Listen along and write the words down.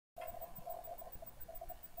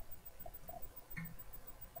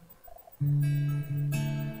Take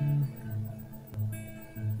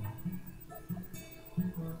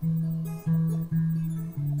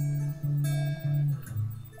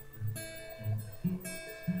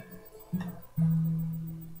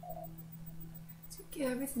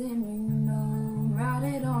everything you know, write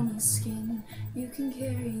it on your skin. You can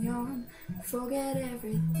carry on, forget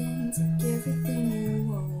everything. Take everything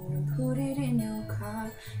you own and put it in your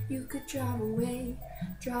car. You could drive away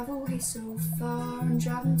so far, and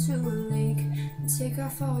drive into a lake and take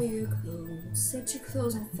off all your clothes, set your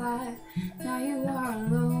clothes on fire. Now you are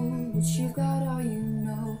alone, but you've got all you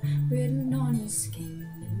know written on your skin,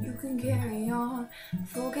 and you can carry on,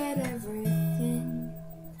 forget everything.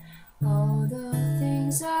 All the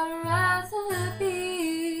things I'd rather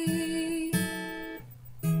be,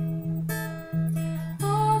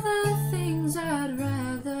 all the things I'd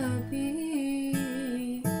rather be.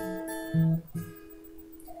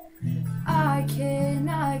 I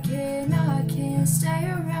can't stay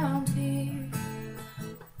around here.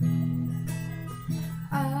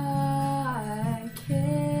 I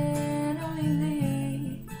can only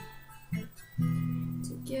leave.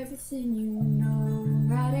 Take everything you know,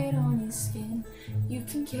 write it on your skin. You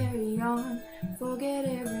can carry on, forget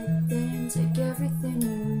everything. Take everything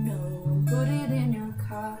you know, put it in your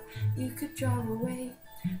car. You could drive away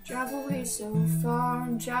so far,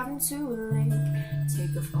 and drive into a lake.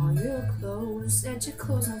 Take off all your clothes, set your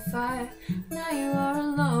clothes on fire. Now you are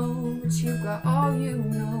alone, but you've got all you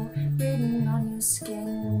know written on your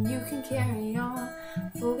skin. You can carry on,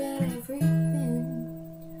 forget everything.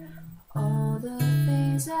 All the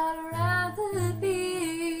things I'd rather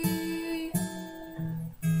be,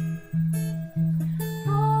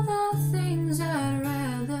 all the things I'd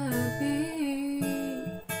rather be.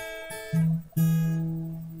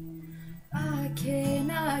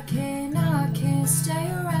 I can't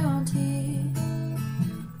stay around here.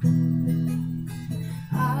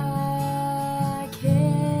 I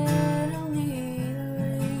can only leave.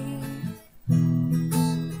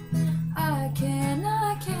 I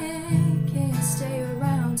can't stay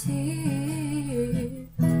around here.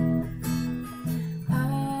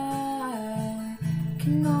 I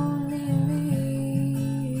can only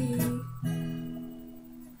leave.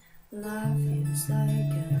 Life feels like a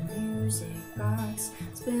music box,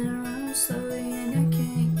 spin around slowly and I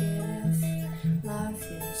can't get off. Life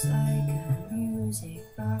feels like a music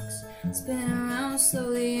box, spin around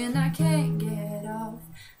slowly and I can't get off.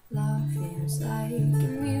 Life feels like a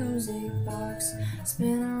music box,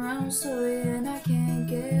 spin around slowly and I can't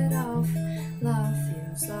get off. Life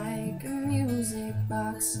feels like a music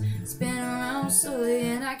box, spin around slowly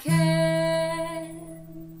and I can't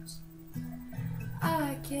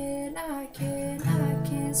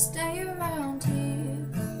stay around.